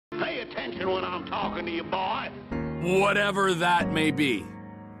attention when I'm talking to you, boy. Whatever that may be.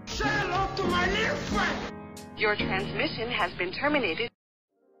 Say hello to my little friend. Your transmission has been terminated.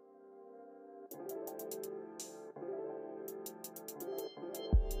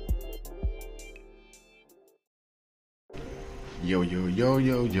 Yo, yo, yo,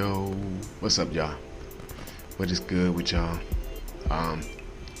 yo, yo. What's up, y'all? What is good with y'all?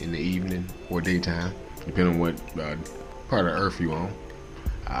 In the evening or daytime, depending on what part of Earth you on.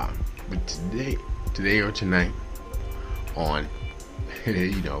 But today or tonight, on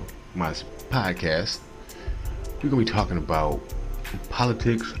my podcast, we're gonna be talking about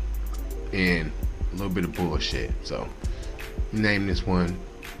politics and a little bit of bullshit. So, name this one: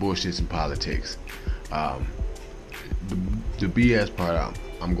 bullshits and politics. The BS part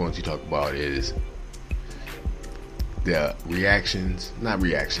I'm going to talk about is the reactions, not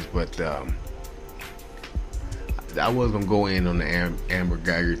reactions, but I was going to go in on the Amber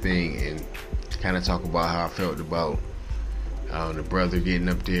Geiger thing and kind of talk about how I felt about the brother getting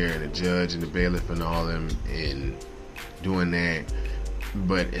up there and the judge and the bailiff and all them and doing that.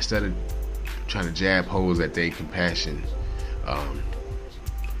 But instead of trying to jab holes at their compassion, I'm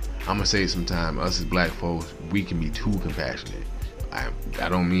gonna say sometimes us as black folks, we can be too compassionate. I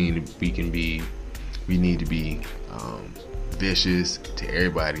don't mean we need to be vicious to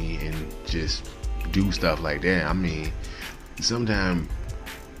everybody and just do stuff like that. I mean, sometimes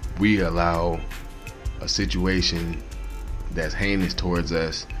we allow a situation that's heinous towards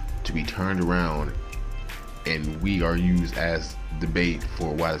us to be turned around, and we are used as the bait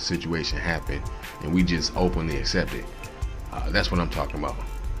for why the situation happened, and we just openly accept it. That's what I'm talking about.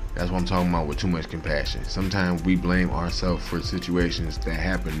 That's what I'm talking about with too much compassion. Sometimes we blame ourselves for situations that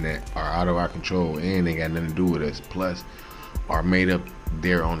happen that are out of our control and they got nothing to do with us, plus are made up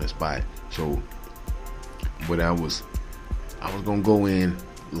there on the spot. So what I was gonna go in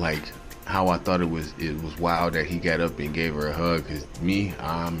like how I thought it was wild that he got up and gave her a hug, because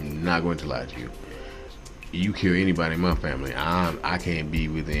I'm not going to lie to you. You kill anybody in my family, I can't be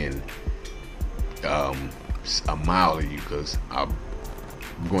within a mile of you, because I'm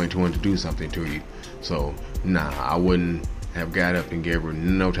going to want to do something to you. So nah, I wouldn't have got up and gave her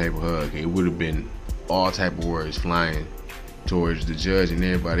no type of hug. It would have been all type of words flying towards the judge and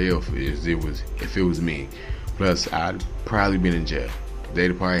everybody else if it was me. Plus I'd probably been in jail.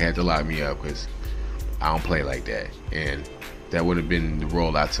 They'd probably had to lock me up because I don't play like that, and that would have been the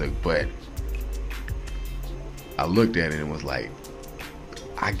role I took. But I looked at it and was like,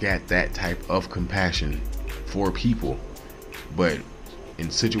 I got that type of compassion for people, but in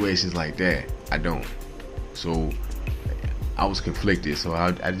situations like that, I don't. So I was conflicted. So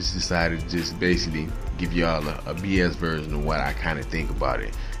I just decided to just basically give y'all a BS version of what I kind of think about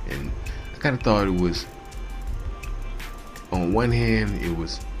it. And I kind of thought it was, on one hand, it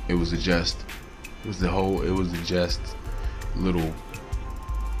was a just little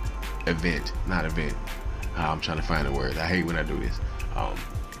event, not event. I'm trying to find the words. I hate when I do this.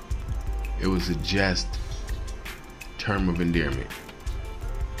 It was a just term of endearment.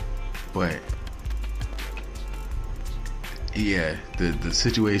 But yeah, the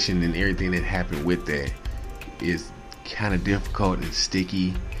situation and everything that happened with that is kind of difficult and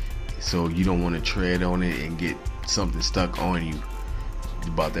sticky, so you don't want to tread on it and get something stuck on you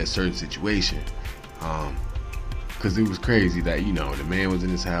about that certain situation. Because it was crazy that, the man was in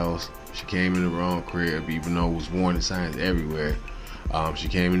his house, she came in the wrong crib, even though it was warning signs everywhere. She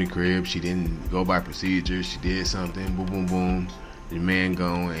came in the crib, she didn't go by procedure, she did something, boom, boom, boom. The man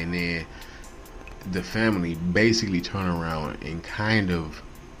gone, and then the family basically turn around and kind of,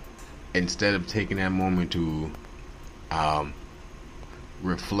 instead of taking that moment to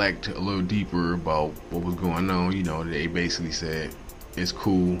reflect a little deeper about what was going on, they basically said, it's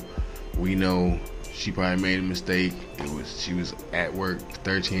cool, we know she probably made a mistake, she was at work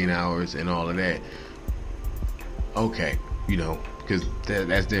 13 hours and all of that. Okay, because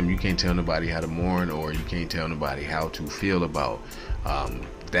that's them. You can't tell nobody how to mourn, or you can't tell nobody how to feel about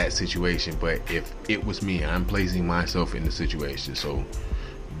that situation. But if it was me, I'm placing myself in the situation. So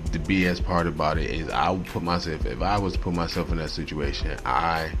the BS part about it is, if I was to put myself in that situation,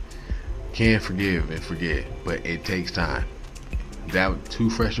 I can forgive and forget, but it takes time. That was too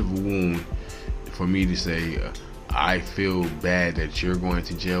fresh of a wound for me to say, I feel bad that you're going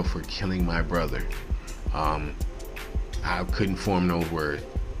to jail for killing my brother. I couldn't form those words.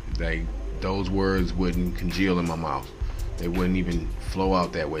 Those words wouldn't congeal in my mouth. They wouldn't even flow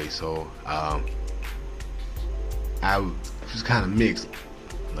out that way. So I was kind of mixed.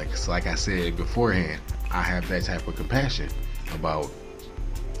 Like I said beforehand, I have that type of compassion about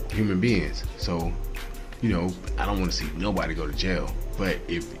human beings. So, I don't want to see nobody go to jail. But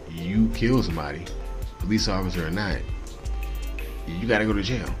if you kill somebody, police officer or not, you gotta go to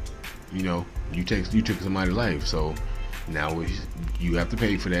jail. You know, you took somebody's life, so now you have to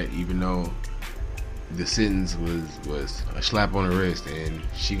pay for that, even though the sentence was a slap on the wrist, and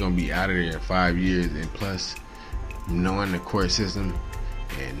she gonna be out of there in 5 years. And plus, knowing the court system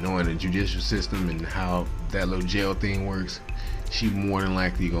and knowing the judicial system and how that little jail thing works, she more than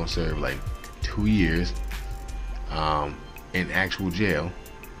likely gonna serve like 2 years in actual jail.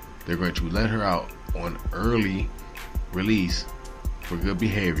 They're going to let her out on early release for good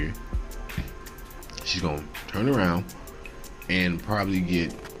behavior. She's gonna turn around and probably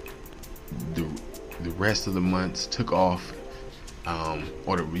get the rest of the months took off,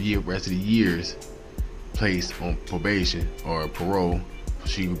 or the rest of the years placed on probation or parole.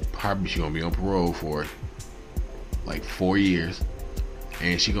 She's gonna be on parole for like 4 years,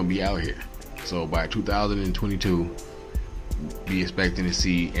 and she's gonna be out here. So by 2022, be expecting to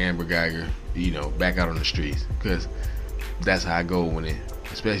see Amber Geiger, you know, back out on the streets, because that's how I go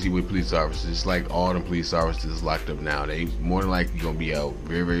especially with police officers. It's like all the police officers locked up now. They more than likely gonna be out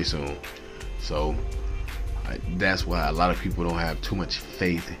very, very soon. So that's why a lot of people don't have too much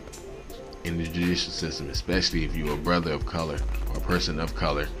faith in the judicial system, especially if you're a brother of color or a person of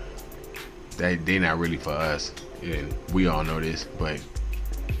color. They're not really for us, and we all know this, but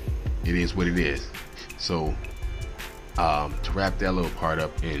it is what it is. So to wrap that little part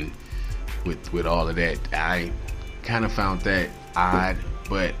up in with all of that, I kind of found that odd,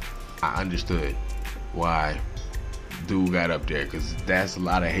 but I understood why dude got up there, because that's a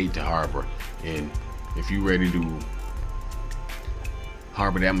lot of hate to harbor. And if you ready to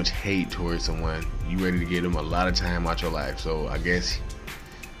harbor that much hate towards someone, you ready to give them a lot of time out your life. So I guess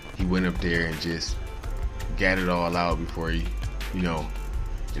he went up there and just got it all out before he, you know,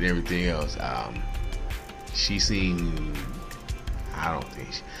 and everything else. She seemed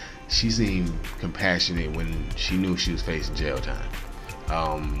compassionate when she knew she was facing jail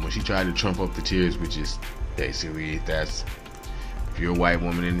time. When she tried to trump up the tears, which is basically, if you're a white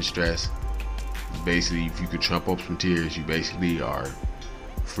woman in distress, basically if you could trump up some tears, you basically are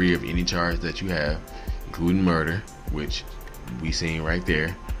free of any charge that you have, including murder, which we seen right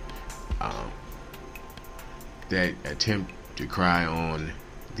there. That attempt to cry on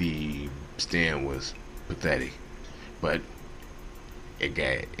the stand was pathetic, but it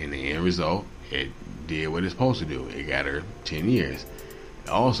got, in the end result, it did what it's supposed to do. It got her 10 years.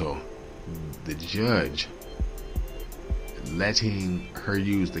 Also, the judge letting her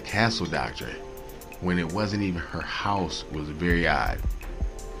use the castle doctrine when it wasn't even her house was very odd.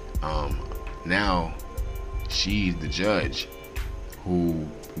 Now she's the judge who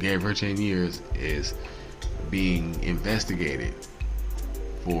gave her 10 years is being investigated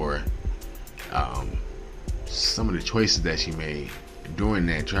for some of the choices that she made during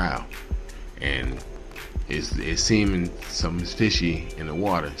that trial, and it's seeming something fishy in the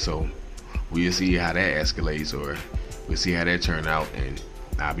water. So we'll see how that escalates, or we'll see how that turn out, and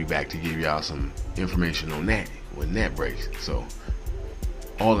I'll be back to give y'all some information on that when that breaks. So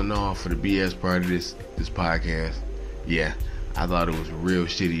all in all, for the BS part of this podcast, yeah, I thought it was real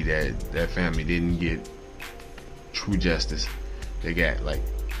shitty that family didn't get true justice. They got like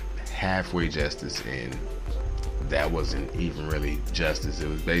halfway justice, and that wasn't even really justice. It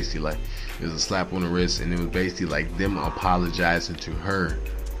was basically like, it was a slap on the wrist, and it was basically like them apologizing to her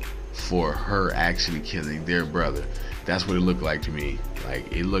for her actually killing their brother. That's what it looked like to me.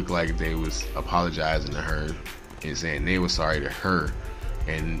 Like, it looked like they was apologizing to her and saying they were sorry to her,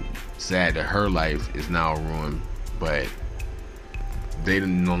 and sad that her life is now ruined, but they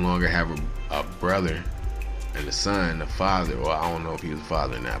no longer have a brother and a son, a father, or I don't know if he was a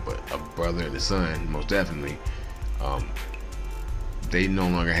father or not, but a brother and a son, most definitely. They no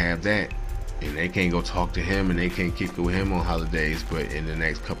longer have that, and they can't go talk to him, and they can't kick it with him on holidays. But in the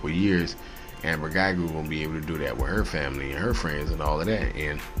next couple of years, Amber Geiger gonna be able to do that with her family and her friends and all of that.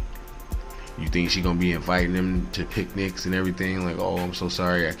 And you think she gonna be inviting them to picnics and everything? Like, oh, I'm so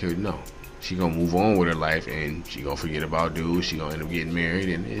sorry I killed. No, she gonna move on with her life, and she gonna forget about dude. She gonna end up getting married,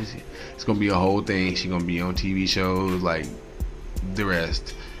 and it's gonna be a whole thing. She gonna be on TV shows like the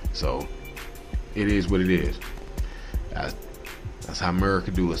rest. So it is what it is. That's how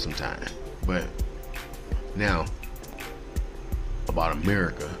America do it sometimes. But now about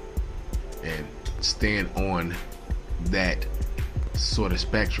America and staying on that sort of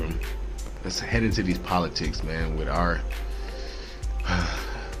spectrum, let's head into these politics, man, with our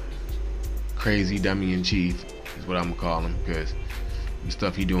crazy dummy in chief is what I'm gonna call him, because the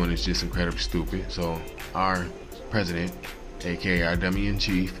stuff he doing is just incredibly stupid. So our president, aka our dummy in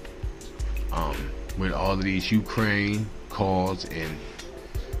chief, with all of these Ukraine calls and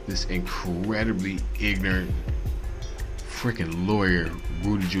this incredibly ignorant freaking lawyer,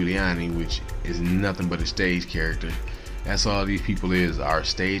 Rudy Giuliani, which is nothing but a stage character. That's all these people are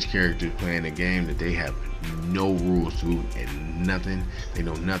stage characters playing a game that they have no rules to and nothing, they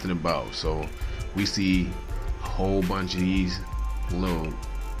know nothing about. So we see a whole bunch of these little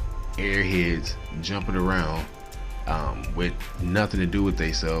airheads jumping around with nothing to do with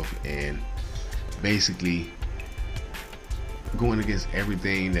themselves and basically going against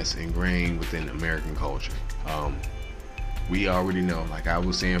everything that's ingrained within American culture. We already know, like I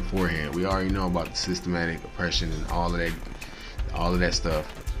was saying beforehand, we already know about the systematic oppression and all of that stuff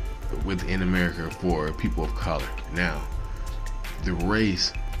within America for people of color. Now, the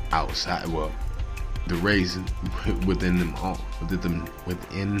race outside, well, the race within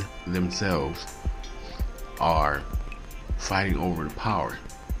themselves are fighting over the power.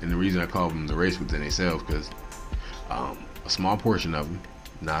 And the reason I call them the race within themselves, because a small portion of them,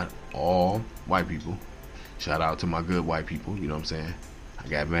 not all white people. Shout out to my good white people, you know what I'm saying? I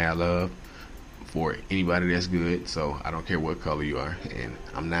got mad love for anybody that's good, so I don't care what color you are, and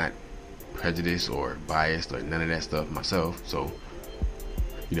I'm not prejudiced or biased or none of that stuff myself. So,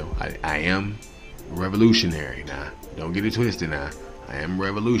 you know, I am revolutionary now. Don't get it twisted now. I am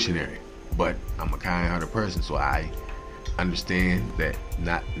revolutionary, but I'm a kind-hearted person, so I understand that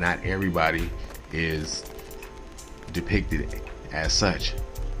not everybody is depicted as such.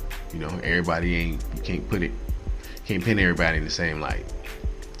 You know, everybody ain't, you can't pin everybody in the same light.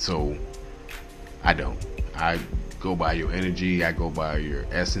 So I go by your energy, I go by your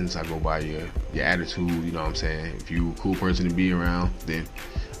essence, I go by your attitude, you know what I'm saying? If you a cool person to be around, then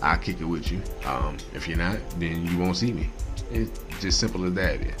I'll kick it with you. If you're not, then you won't see me. It's just simple as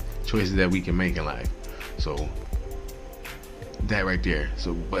that. Choices that we can make in life. So that right there.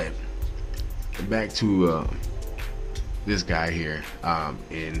 So, but back to this guy here,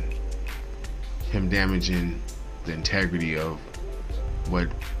 and him damaging the integrity of what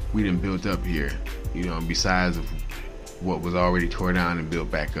we done built up here, you know, besides of what was already tore down and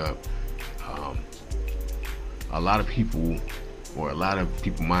built back up. A lot of people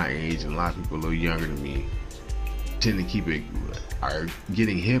my age and a lot of people a little younger than me tend to keep it, are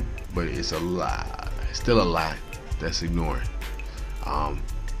getting hip, but it's a lot, still a lot that's ignoring.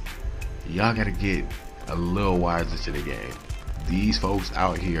 Y'all gotta get a little wiser to the game. These folks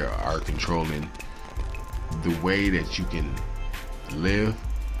out here are controlling the way that you can live,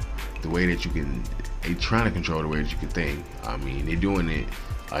 the way that you can, they trying to control the way that you can think. I mean, they're doing it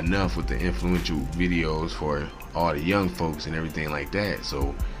enough with the influential videos for all the young folks and everything like that.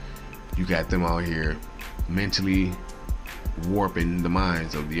 So you got them out here mentally warping the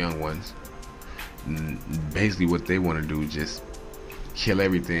minds of the young ones. Basically what they want to do is just kill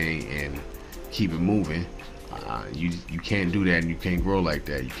everything and keep it moving. You can't do that, and you can't grow like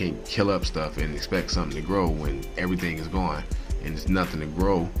that. You can't kill up stuff and expect something to grow when everything is gone and there's nothing to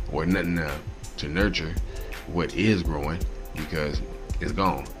grow or nothing to nurture what is growing because it's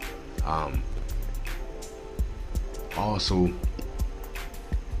gone. Also,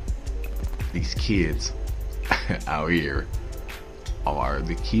 these kids out here are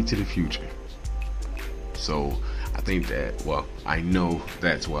the key to the future. So I think that, well, I know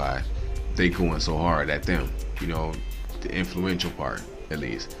that's why they going so hard at them, you know, the influential part at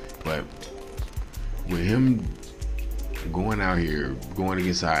least. But with him going out here, going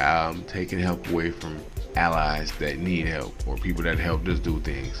against our taking help away from allies that need help or people that helped us do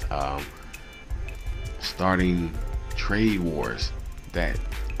things, starting trade wars that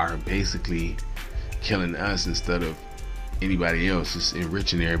are basically killing us instead of anybody else, just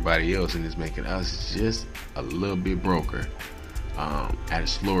enriching everybody else, and it's making us just a little bit broker at a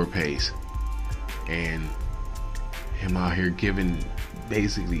slower pace. And him out here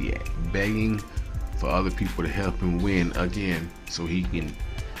basically begging for other people to help him win again, so he can,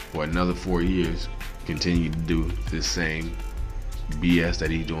 for another 4 years, continue to do this same BS that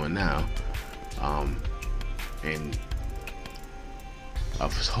he's doing now, and a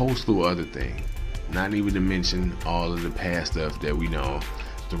whole slew of other things. Not even to mention all of the past stuff that we know,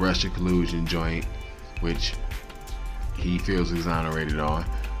 the Russia collusion joint, which he feels exonerated on,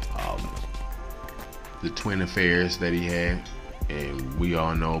 the twin affairs that he had, and we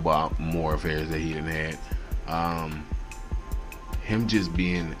all know about more affairs that he didn't had. Him just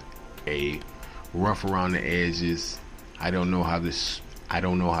being a rough around the edges, I don't know how to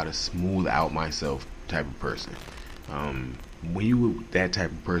smooth out myself type of person. When you that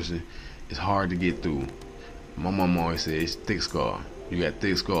type of person, it's hard to get through. My mom always said it's thick skull. You got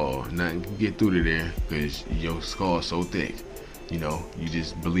thick skull, nothing can get through to there because your skull is so thick. You know, you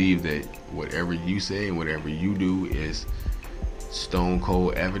just believe that whatever you say and whatever you do is stone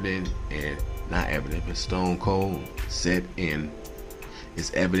cold evident, and not evident, but stone cold set in.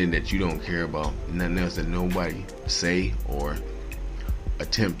 It's evident that you don't care about nothing else that nobody say or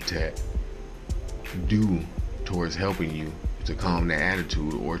attempt to do towards helping you to calm that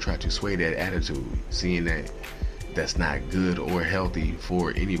attitude or try to sway that attitude, seeing that that's not good or healthy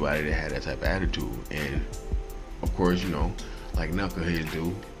for anybody that had that type of attitude. And of course, you know, like knuckleheads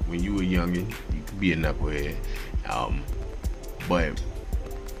do, when you were youngin', you could be a knucklehead, but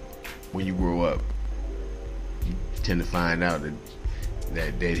when you grow up, you tend to find out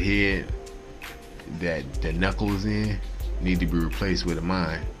that head that the knuckle is in need to be replaced with a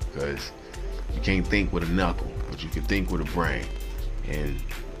mind, because you can't think with a knuckle, but you can think with a brain. And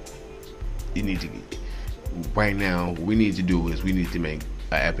you need to, right now, what we need to do is we need to make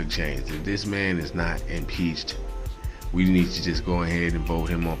an epic change. If this man is not impeached, we need to just go ahead and vote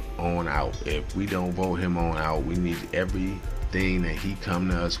him on out. If we don't vote him on out, we need everything that he come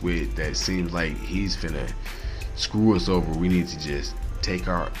to us with that seems like he's finna screw us over, we need to just take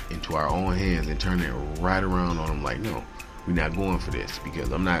into our own hands and turn it right around on him. Like, no, we're not going for this,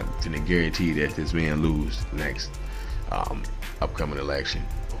 because I'm not gonna guarantee that this man lose next upcoming election.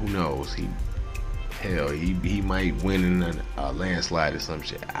 Who knows? He might win in a landslide or some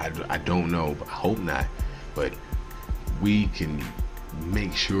shit. I don't know, but I hope not. But we can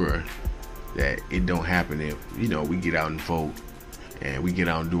make sure that it don't happen if, you know, we get out and vote, and we get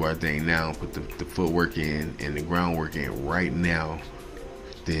out and do our thing now, put the footwork in and the groundwork in right now.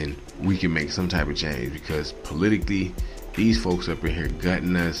 Then we can make some type of change, because politically, these folks up in here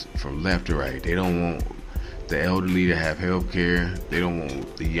gutting us from left to right. They don't want the elderly to have health care. They don't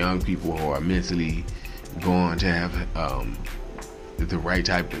want the young people who are mentally going to have the right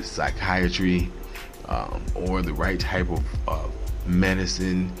type of psychiatry, or the right type of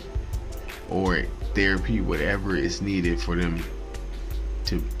medicine or therapy, whatever is needed for them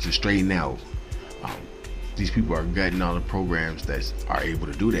to straighten out. These people are gutting all the programs that are able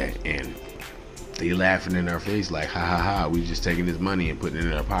to do that, and they laughing in our face like, ha ha ha, we just taking this money and putting it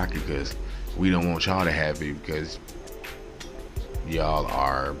in our pocket because we don't want y'all to have it, because y'all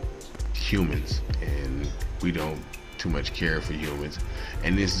are humans and we don't too much care for humans.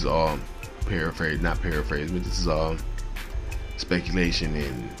 And this is all not paraphrase, but this is all speculation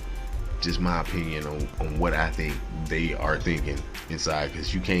and just my opinion on what I think they are thinking inside,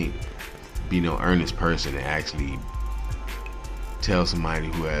 because you can't be no earnest person and actually tell somebody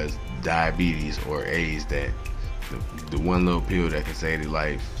who has diabetes or AIDS that the one little pill that can save their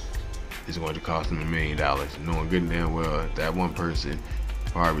life is going to cost them $1 million, knowing good and damn well that one person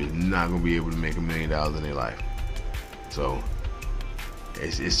probably is not going to be able to make $1 million in their life. So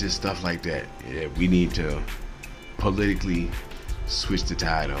it's just stuff like that. Yeah, we need to politically switch the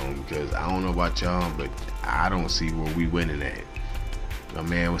tide on, because I don't know about y'all, but I don't see where we winning at. My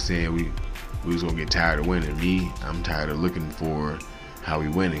man was saying we was gonna get tired of winning. Me, I'm tired of looking for how we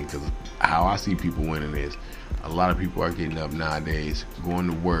winning, because how I see people winning is a lot of people are getting up nowadays, going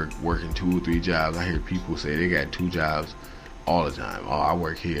to work, working 2 or 3 jobs. I hear people say they got 2 jobs all the time. Oh, I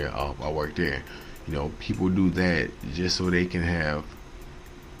work here. Oh, I work there. You know, people do that just so they can have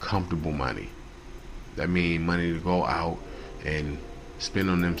comfortable money. That means money to go out and spend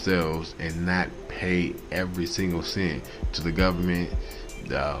on themselves and not pay every single cent to the government,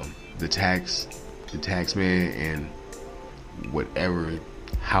 the tax man, and whatever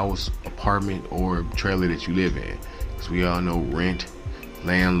house, apartment, or trailer that you live in. Because we all know rent,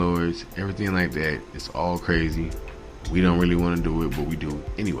 landlords, everything like that, it's all crazy. We don't really want to do it, but we do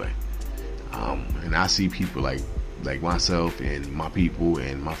anyway. And I see people like myself and my people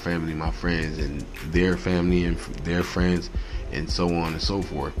and my family, my friends, and their family and their friends, and so on and so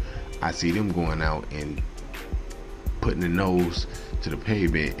forth. I see them going out and putting their nose to the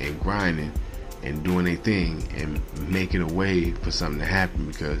pavement and grinding and doing their thing and making a way for something to happen,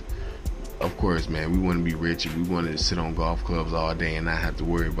 because of course, man, we want to be rich and we want to sit on golf clubs all day and not have to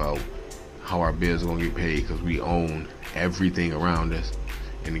worry about how our bills are going to get paid, because we own everything around us.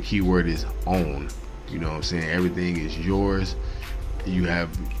 And the key word is own. You know what I'm saying? Everything is yours. You have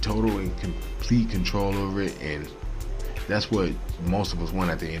total and complete control over it, and that's what most of us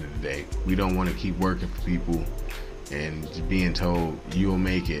want at the end of the day. We don't want to keep working for people and just being told you'll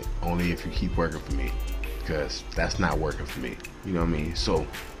make it only if you keep working for me, because that's not working for me. You know what I mean? So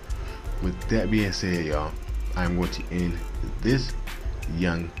with that being said, y'all, I'm going to end this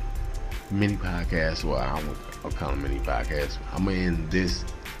young mini podcast. Well, I'll call it mini podcast. I'm going to end this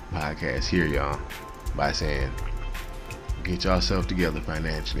podcast here, y'all, by saying, get yourself together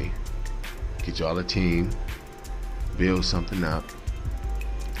financially, get y'all a team, build something up,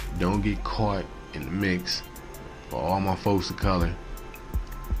 don't get caught in the mix for all my folks of color,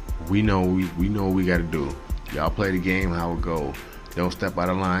 we know what we got to do. Y'all play the game how it go. Don't step out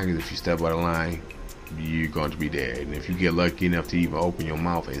of line, because if you step out of line, you're going to be dead. And if you get lucky enough to even open your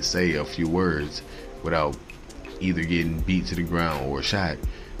mouth and say a few words without either getting beat to the ground or shot,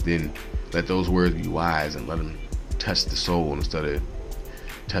 then let those words be wise and let them touch the soul instead of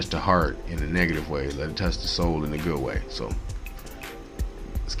touch the heart in a negative way. Let it touch the soul in a good way. So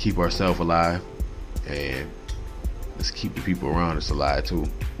let's keep ourselves alive, and let's keep the people around us alive too.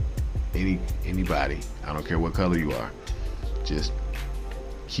 Anybody, I don't care what color you are, just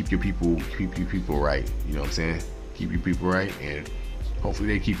keep your people right. You know what I'm saying? Keep your people right, and hopefully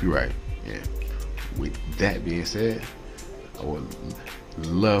they keep you right. And with that being said, I would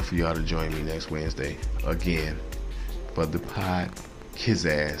love for y'all to join me next Wednesday again for the pod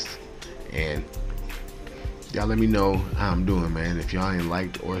Kizass. And y'all let me know how I'm doing, man. If y'all ain't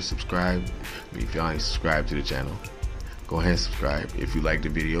liked or subscribed, if y'all ain't subscribed to the channel, go ahead and subscribe. If you like the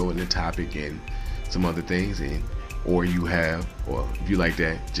video and the topic and some other things, or if you like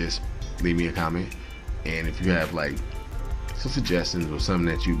that, just leave me a comment. And if you have like some suggestions or something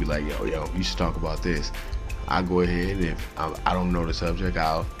that you'd be like, yo, you should talk about this, I'll go ahead, and if I don't know the subject,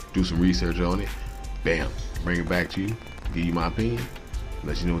 I'll do some research on it. Bam, bring it back to you, give you my opinion,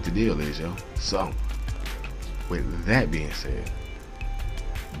 let you know what the deal is, yo. So, with that being said,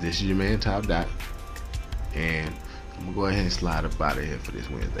 this is your man Top Dot, and I'm gonna go ahead and slide up out of here for this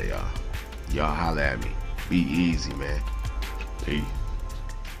Wednesday, y'all. Y'all holla at me. Be easy, man. Peace.